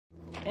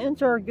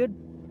ants are a good,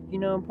 you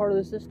know, part of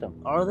the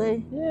system. Are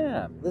they?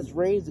 Yeah. This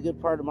raid's a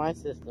good part of my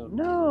system.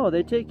 No,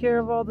 they take care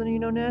of all the, you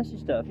know, nasty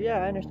stuff. Yeah,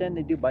 I understand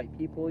they do bite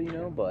people, you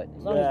know, but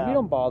as long as we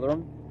don't bother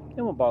them,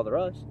 they won't bother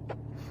us.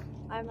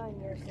 I'm on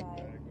your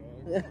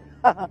side.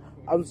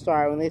 I'm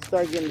sorry, when they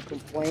start getting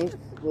complaints,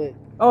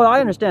 Oh, I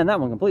understand that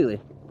one completely.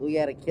 we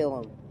gotta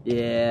kill them.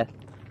 Yeah.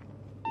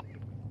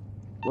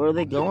 Where are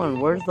they going?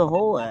 Where's the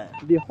hole at?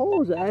 The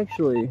hole is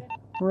actually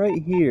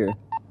right here.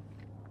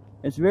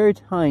 It's very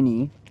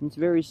tiny. It's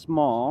very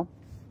small.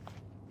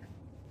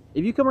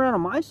 If you come around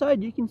on my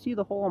side, you can see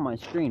the hole on my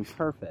screen.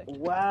 Perfect.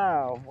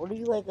 Wow. What are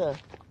you like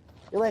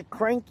you're like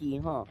Cranky,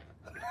 huh?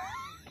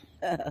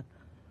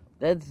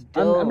 That's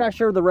dope. I'm not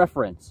sure of the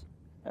reference.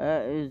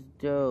 That is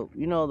dope.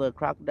 You know the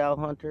crocodile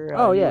hunter?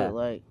 Oh, yeah.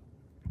 Like,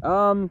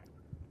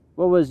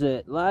 what was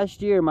it?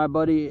 Last year, my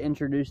buddy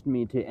introduced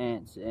me to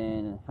ants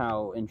and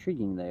how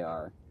intriguing they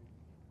are.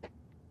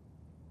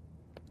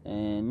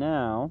 And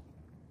now,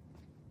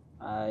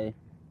 I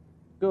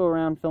go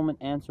around filming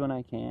ants when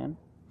I can.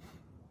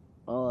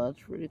 oh, that's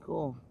pretty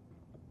cool.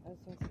 I was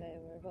gonna say,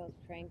 we're both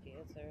cranky,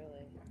 it's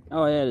early.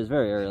 Oh, yeah, it is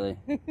very early.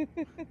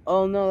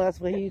 Oh, no, that's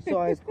what he used to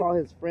always call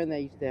his friend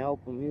that used to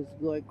help him. He used to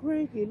be like,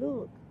 Cranky,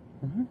 look.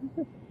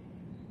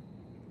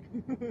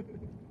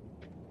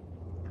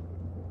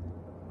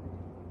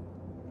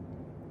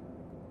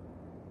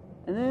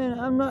 And then,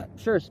 I'm not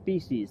sure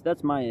species.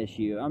 That's my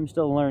issue. I'm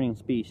still learning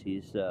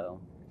species, so.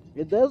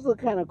 It does look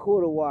kind of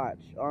cool to watch,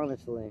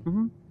 honestly.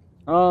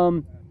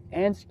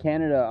 Ants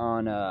Canada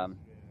on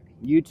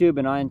YouTube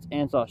and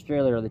Ants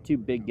Australia are the two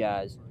big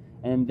guys.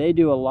 And they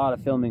do a lot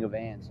of filming of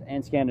ants.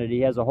 Ants Canada, he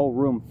has a whole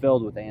room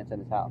filled with ants in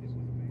his house.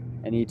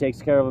 And he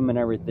takes care of them and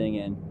everything,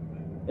 and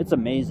it's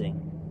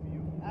amazing.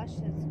 That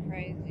shit's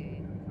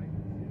crazy.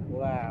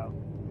 Wow.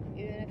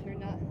 Even if you're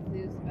not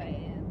enthused by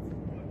ants.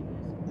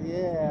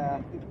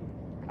 Yeah.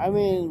 I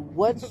mean,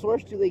 what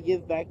source do they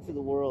give back to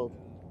the world?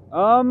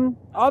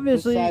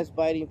 Obviously, besides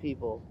biting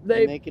people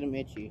and making them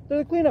itchy. They're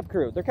the cleanup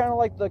crew. They're kind of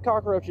like the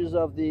cockroaches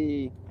of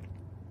the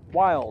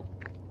wild.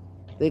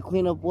 They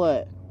clean up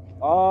what?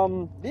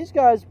 These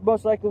guys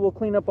most likely will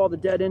clean up all the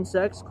dead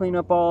insects, clean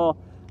up all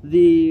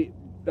the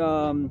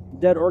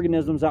dead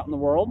organisms out in the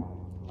world.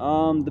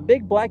 The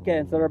big black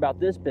ants that are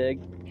about this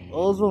big,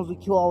 those ones we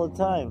kill all the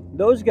time.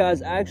 Those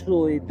guys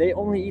actually, they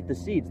only eat the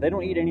seeds. They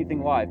don't eat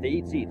anything live. They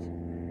eat seeds.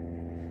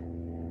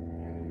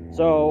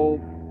 So,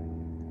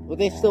 but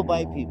they still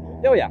bite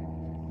people. Oh yeah.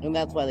 And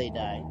that's why they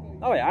die.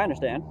 Oh yeah, I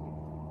understand.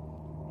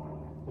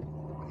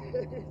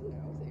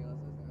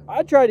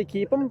 I try to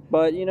keep them,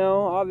 but you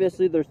know,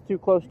 obviously they're too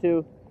close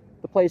to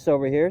the place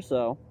over here,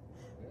 so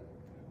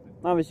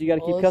obviously you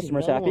got to keep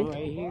customers happy.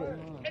 Right here.